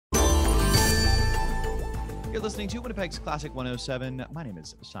You're listening to Winnipeg's Classic 107. My name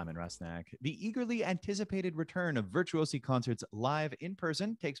is Simon Rusnak. The eagerly anticipated return of Virtuosi Concerts live in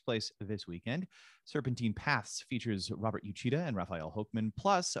person takes place this weekend. Serpentine Paths features Robert Uchida and Rafael Hoekman,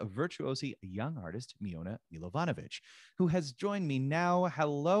 plus a virtuosi young artist, Miona Milovanovic, who has joined me now.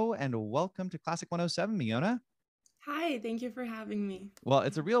 Hello and welcome to Classic 107, Miona. Hi, thank you for having me. Well,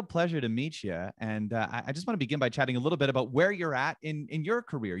 it's a real pleasure to meet you. And I just want to begin by chatting a little bit about where you're at in your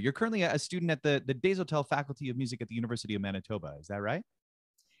career. You're currently a student at the Des Hotels Faculty of Music at the University of Manitoba. Is that right?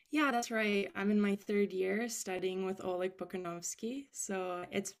 Yeah, that's right. I'm in my third year studying with Oleg Bukanovsky. So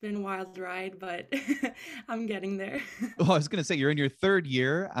it's been a wild ride, but I'm getting there. Well, I was going to say you're in your third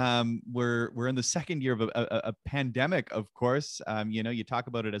year. We're in the second year of a pandemic, of course. You talk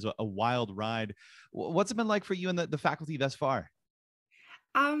about it as a wild ride. What's it been like for you and the faculty thus far?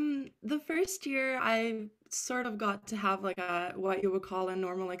 The first year I sort of got to have like a what you would call a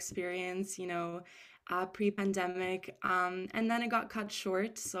normal experience, pre-pandemic. And then it got cut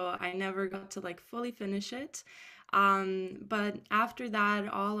short, so I never got to like fully finish it. But after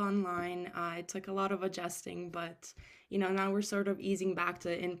that, all online, it took a lot of adjusting, but now we're sort of easing back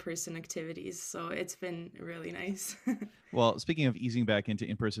to in-person activities, so it's been really nice. Well, speaking of easing back into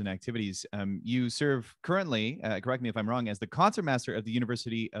in-person activities, you serve currently, correct me if I'm wrong, as the concertmaster of the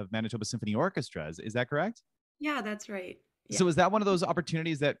University of Manitoba Symphony Orchestras. Is that correct? Yeah, that's right. Yeah. So is that one of those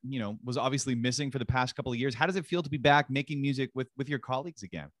opportunities that, was obviously missing for the past couple of years? How does it feel to be back making music with your colleagues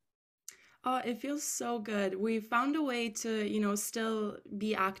again? Oh, it feels so good. We found a way to, still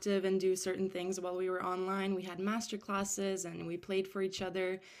be active and do certain things while we were online. We had master classes and we played for each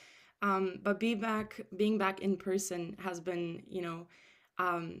other. But being back in person has been,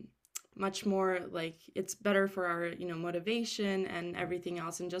 um, much more like it's better for our, motivation and everything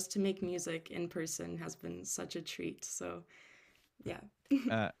else. And just to make music in person has been such a treat. So, yeah.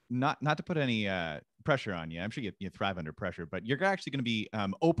 Not to put any pressure on you. I'm sure you thrive under pressure, but you're actually going to be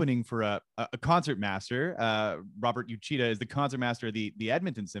opening for a concert master. Robert Uchida is the concert master of the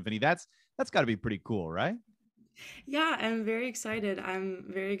Edmonton Symphony. That's got to be pretty cool, right? Yeah, I'm very excited. I'm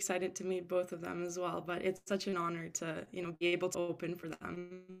very excited to meet both of them as well, but it's such an honor to, be able to open for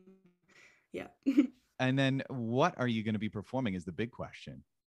them. Yeah. And then what are you going to be performing is the big question.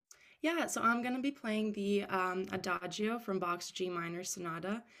 Yeah, so I'm going to be playing the Adagio from Bach's G minor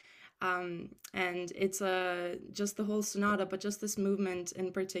sonata. And it's just the whole sonata, but just this movement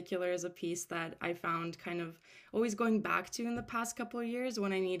in particular is a piece that I found kind of always going back to in the past couple of years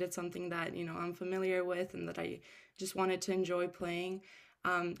when I needed something that, I'm familiar with and that I just wanted to enjoy playing.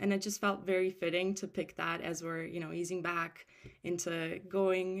 And it just felt very fitting to pick that as we're, easing back into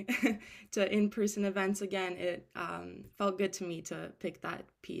going to in-person events again. It felt good to me to pick that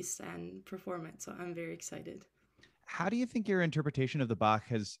piece and perform it. So I'm very excited. How do you think your interpretation of the Bach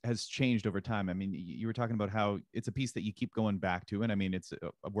has changed over time? I mean, you were talking about how it's a piece that you keep going back to, and I mean, it's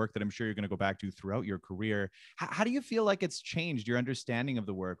a work that I'm sure you're going to go back to throughout your career. How do you feel like it's changed your understanding of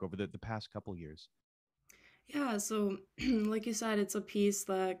the work over the past couple years? Yeah, so like you said, it's a piece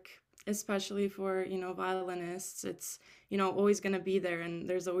like especially for, violinists, it's, always going to be there and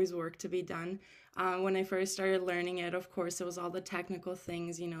there's always work to be done. When I first started learning it, of course, it was all the technical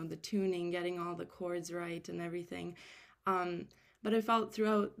things, the tuning, getting all the chords right and everything. Um, but I felt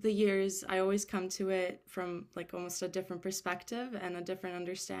throughout the years, I always come to it from like almost a different perspective and a different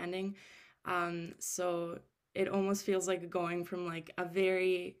understanding. So it almost feels like going from like a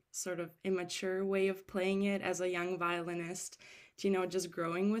very sort of immature way of playing it as a young violinist to, just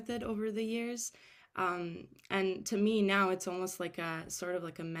growing with it over the years. And to me now it's almost like a sort of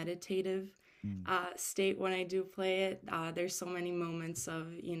like a meditative Mm. state when I do play it. There's so many moments of,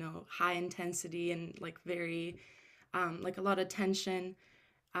 high intensity and like very, like a lot of tension.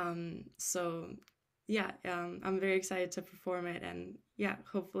 So yeah, I'm very excited to perform it, and yeah,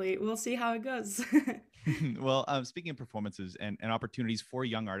 hopefully we'll see how it goes. Well, speaking of performances and opportunities for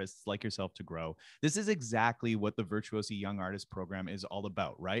young artists like yourself to grow, this is exactly what the Virtuosi Young Artist Program is all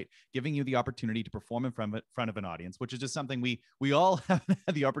about, right? Giving you the opportunity to perform in front of an audience, which is just something we all haven't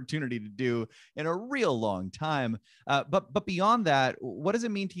had the opportunity to do in a real long time. But beyond that, what does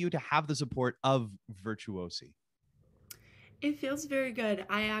it mean to you to have the support of Virtuosi? It feels very good.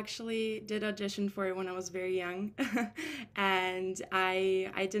 I actually did audition for it when I was very young, and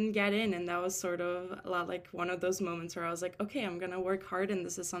I didn't get in, and that was sort of a lot like one of those moments where I was like, okay, I'm gonna work hard, and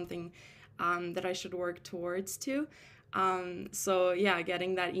this is something that I should work towards too. So yeah,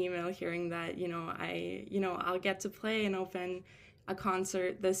 getting that email, hearing that I'll get to play and open a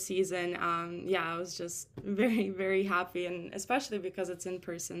concert this season. Yeah, I was just very happy, and especially because it's in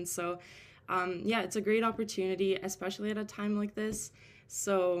person. So yeah, it's a great opportunity, especially at a time like this.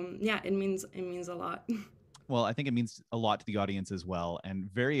 So yeah, it means a lot. Well, I think it means a lot to the audience as well,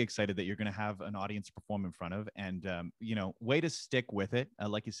 and very excited that you're going to have an audience to perform in front of. And way to stick with it.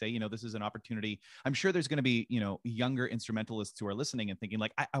 Like you say, this is an opportunity. I'm sure there's going to be younger instrumentalists who are listening and thinking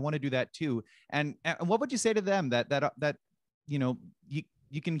like, I want to do that too. And what would you say to them that you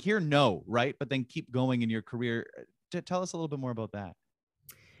can hear no, right, but then keep going in your career? To tell us a little bit more about that.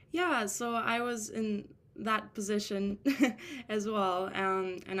 Yeah, so I was in that position as well,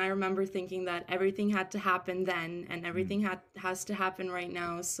 and I remember thinking that everything had to happen then, and Mm. everything has to happen right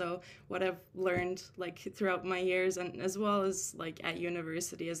now. So what I've learned like throughout my years, and as well as like at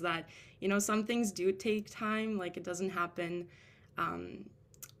university, is that some things do take time. Like it doesn't happen. Um,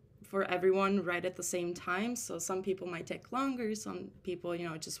 for everyone right at the same time. So some people might take longer, some people,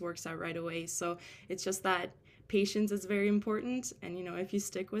 it just works out right away. So it's just that patience is very important, and if you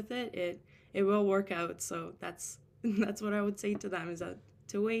stick with it, it will work out. So that's that's what I would say to them, is that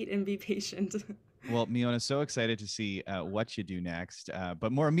to wait and be patient. Well, Miona, so excited to see what you do next.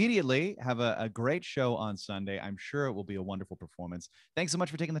 But more immediately, have a great show on Sunday. I'm sure it will be a wonderful performance. Thanks so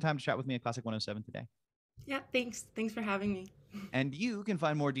much for taking the time to chat with me at Classic 107 today. Yeah, thanks for having me. And you can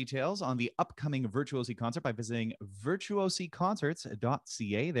find more details on the upcoming Virtuosi concert by visiting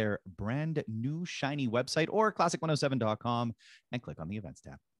virtuosiconcerts.ca, their brand new shiny website, or classic107.com, and click on the events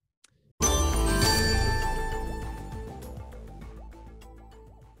tab.